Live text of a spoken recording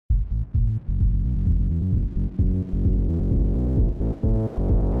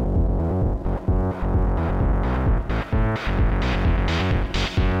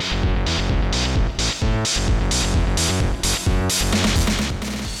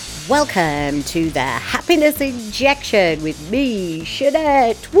Welcome to the Happiness Injection with me,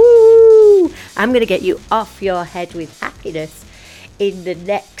 Shanette. Woo! I'm going to get you off your head with happiness in the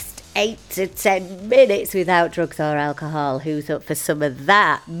next 8 to 10 minutes without drugs or alcohol. Who's up for some of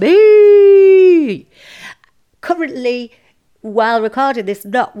that? Me! Currently, while recording this,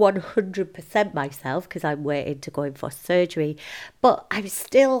 not 100% myself because I'm waiting to go in for surgery, but I'm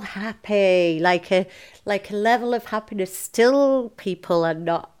still happy. Like a level of happiness. Still, people are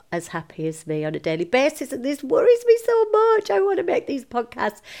not as happy as me on a daily basis, and this worries me so much. I want to make these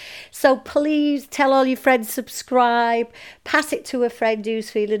podcasts, so please tell all your friends, subscribe, pass it to a friend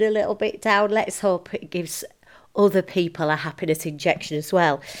who's feeling a little bit down. Let's hope it gives other people a happiness injection as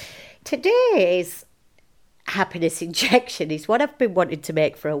well. Today's happiness injection is what I've been wanting to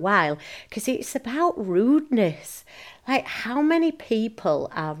make for a while, because it's about rudeness. Like, how many people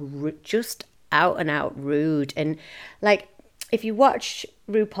are just out and out rude? And like, if you watch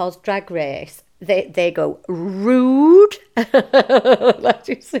RuPaul's Drag Race, they go rude. I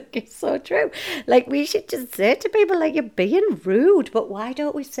just think it's so true. Like, we should just say to people, like, you're being rude. But why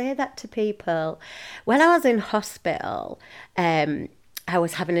don't we say that to people? When I was in hospital, I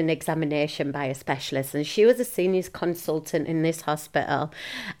was having an examination by a specialist, and she was a senior consultant in this hospital.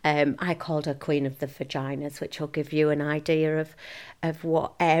 I called her Queen of the Vaginas, which will give you an idea of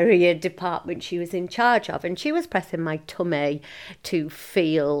what area department she was in charge of. And she was pressing my tummy to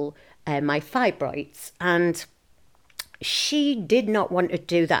feel my fibroids. And she did not want to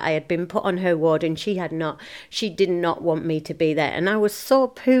do that. I had been put on her ward, and she did not want me to be there. And I was so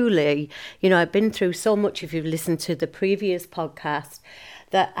poorly, I've been through so much, if you've listened to the previous podcast,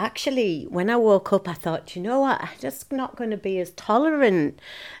 that actually when I woke up, I thought, you know what, I'm just not going to be as tolerant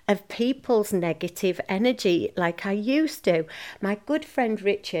of people's negative energy like I used to. My good friend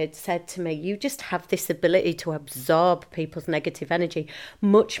Richard said to me, you just have this ability to absorb people's negative energy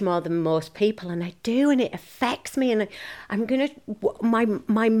much more than most people. And I do, and it affects me. And I'm going to,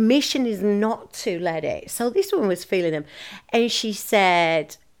 my mission is not to let it. So this one was feeling them. And she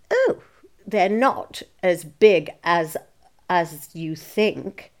said, oh, they're not as big as you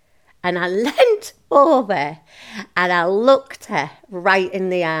think. And I leant over and I looked her right in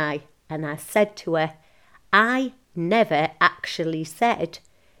the eye, and I said to her, I never actually said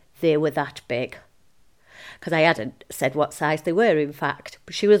they were that big. Because I hadn't said what size they were, in fact.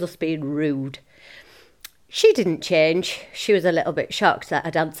 But she was just being rude. She didn't change. She was a little bit shocked that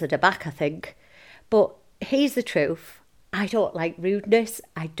I'd answered her back, I think. But here's the truth. I don't like rudeness.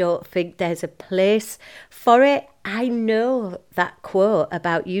 I don't think there's a place for it. I know that quote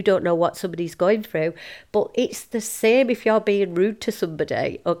about you don't know what somebody's going through, but it's the same if you're being rude to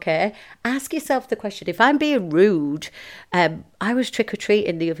somebody, okay? Ask yourself the question, if I'm being rude, I was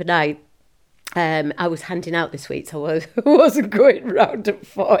trick-or-treating the other night. I was handing out the sweets. I wasn't going round at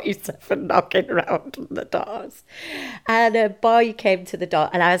 47 knocking around on the doors. And a boy came to the door,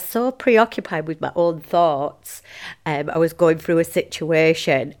 and I was so preoccupied with my own thoughts. I was going through a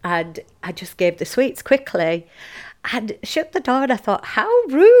situation, and I just gave the sweets quickly and shut the door, and I thought, how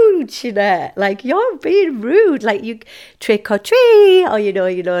rude, Shanette. Like, you're being rude. Like, you trick or treat,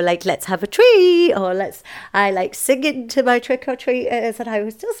 or, like, let's have a treat, or I like singing to my trick or treaters, and I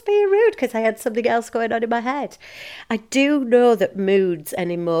was just being rude because I had something else going on in my head. I do know that moods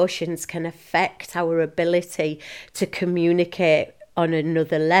and emotions can affect our ability to communicate on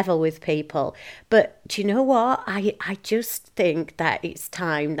another level with people. But do you know what? I just think that it's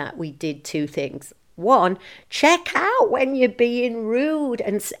time that we did two things. One, check out when you're being rude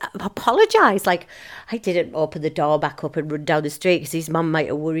and apologise. Like, I didn't open the door back up and run down the street because his mum might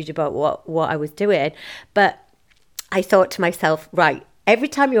have worried about what I was doing. But I thought to myself, right, every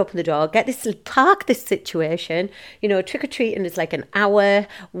time you open the door, park this situation. Trick-or-treating is like an hour,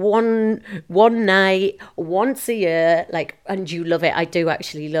 one night, once a year, and you love it. I do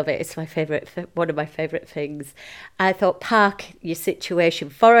actually love it. It's one of my favourite things. I thought, park your situation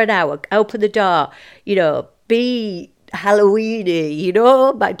for an hour, open the door, be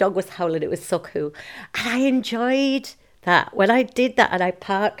Halloweeny, my dog was howling, it was so cool. And I enjoyed that when I did that and I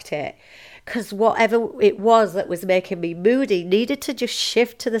parked it. Because whatever it was that was making me moody needed to just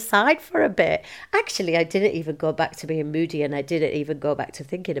shift to the side for a bit. Actually, I didn't even go back to being moody, and I didn't even go back to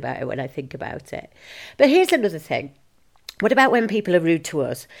thinking about it when I think about it. But here's another thing. What about when people are rude to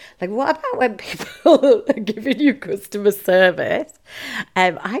us? Like, what about when people are giving you customer service?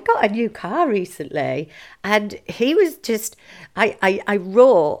 I got a new car recently, and he was just, I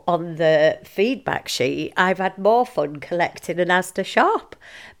wrote on the feedback sheet, I've had more fun collecting an Asda shop,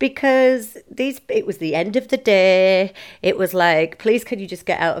 because it was the end of the day. It was like, please, can you just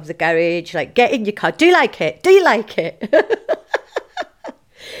get out of the garage? Like, get in your car. Do you like it? Do you like it?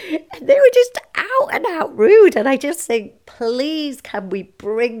 they were just out and out rude. And I just think, please, can we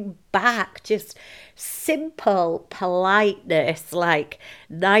bring back just simple politeness, like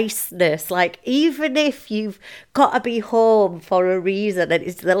niceness, like even if you've got to be home for a reason and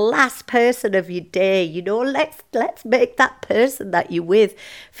it's the last person of your day, let's make that person that you're with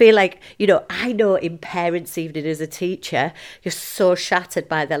feel like, I know in parents' evening as a teacher, you're so shattered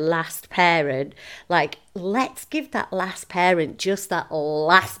by the last parent, like let's give that last parent just that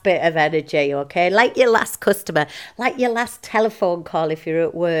last bit of energy, okay? Like your last customer, like your last telephone call if you're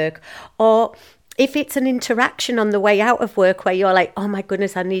at work, or if it's an interaction on the way out of work where you're like, oh my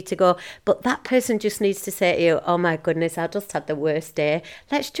goodness, I need to go, but that person just needs to say to you, oh my goodness, I just had the worst day.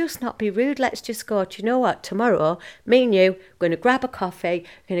 Let's just not be rude. Let's just go, do you know what? Tomorrow, me and you, we're going to grab a coffee,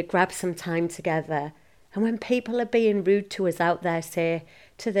 we're going to grab some time together. And when people are being rude to us out there, say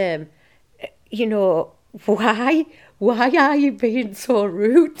to them, why are you being so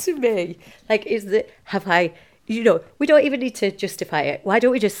rude to me? Like, we don't even need to justify it. Why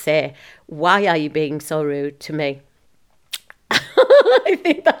don't we just say, why are you being so rude to me? I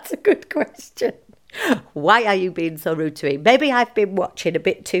think that's a good question. Why are you being so rude to me? Maybe I've been watching a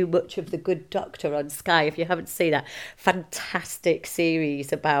bit too much of The Good Doctor on Sky. If you haven't seen that fantastic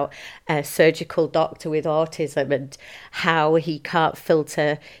series about a surgical doctor with autism and how he can't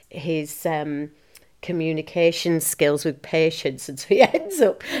filter his communication skills with patients, and so he ends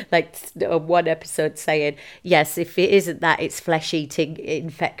up like on one episode saying, yes, if it isn't that, it's flesh-eating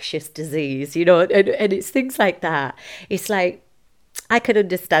infectious disease, and it's things like that. It's like, I can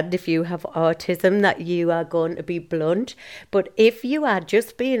understand if you have autism that you are going to be blunt, but if you are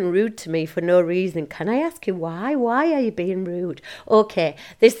just being rude to me for no reason, can I ask you why? Why are you being rude? Okay,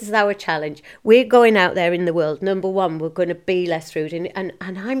 this is our challenge. We're going out there in the world. Number one, we're going to be less rude, and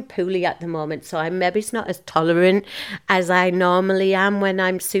I'm poorly at the moment, so I'm maybe not as tolerant as I normally am when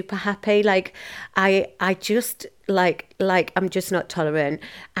I'm super happy. Like I just like I'm just not tolerant.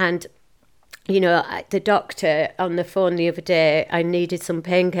 And the doctor on the phone the other day, I needed some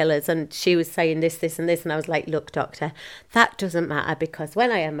painkillers and she was saying this, and this. And I was like, look, doctor, that doesn't matter because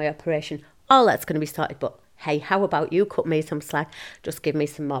when I have my operation, all that's going to be sorted. But hey, how about you cut me some slack? Just give me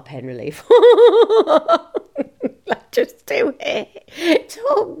some more pain relief. Like, just do it.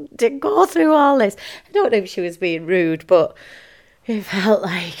 Don't go through all this. I don't know if she was being rude, but it felt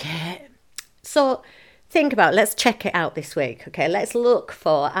like it. So think about, let's check it out this week, okay? Let's look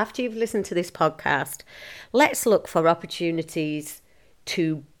for, after you've listened to this podcast, let's look for opportunities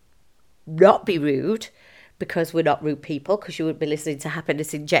to not be rude, because we're not rude people, because you wouldn't be listening to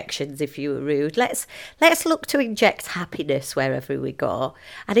happiness injections if you were rude. Let's look to inject happiness wherever we go.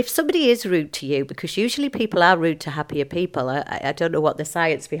 And if somebody is rude to you, because usually people are rude to happier people, I don't know what the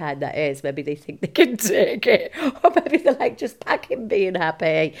science behind that is. Maybe they think they can take it, or maybe they're like, just pack in being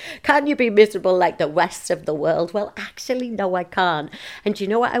happy. Can you be miserable like the rest of the world? Well, actually, no, I can't. And do you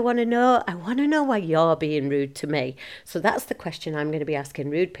know what I want to know? I want to know why you're being rude to me. So that's the question I'm going to be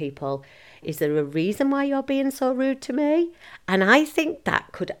asking rude people. Is there a reason why you're being so rude to me? And I think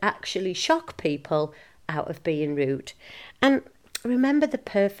that could actually shock people out of being rude. And remember the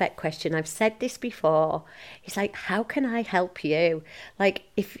perfect question. I've said this before. It's like, how can I help you? Like,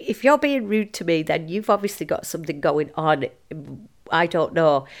 if you're being rude to me, then you've obviously got something going on. I don't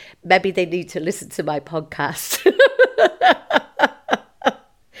know. Maybe they need to listen to my podcast.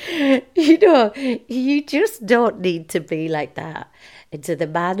 You just don't need to be like that. And to the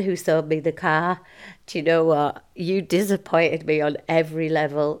man who sold me the car, do you know what? You disappointed me on every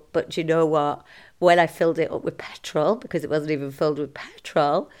level. But do you know what? When I filled it up with petrol, because it wasn't even filled with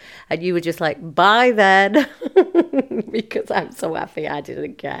petrol, and you were just like, bye then, because I'm so happy I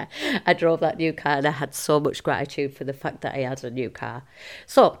didn't care. I drove that new car and I had so much gratitude for the fact that I had a new car.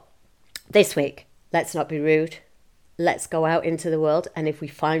 So this week, let's not be rude. Let's go out into the world. And if we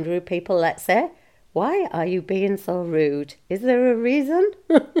find rude people, let's say, why are you being so rude? Is there a reason?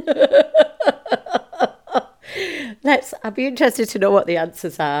 I'd be interested to know what the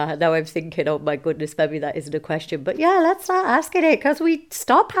answers are. Now I'm thinking, oh my goodness, maybe that isn't a question. But yeah, let's start asking it, because we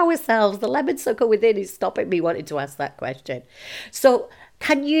stop ourselves. The lemon sucker within is stopping me wanting to ask that question. So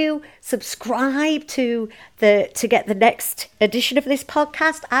can you subscribe to get the next edition of this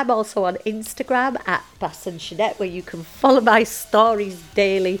podcast? I'm also on Instagram at Bass and Jeanette, where you can follow my stories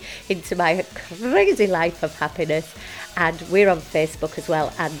daily into my crazy life of happiness. And we're on Facebook as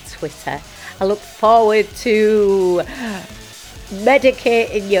well, and Twitter. I look forward to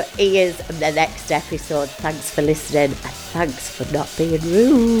medicating your ears in the next episode. Thanks for listening, and thanks for not being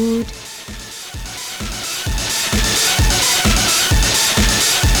rude.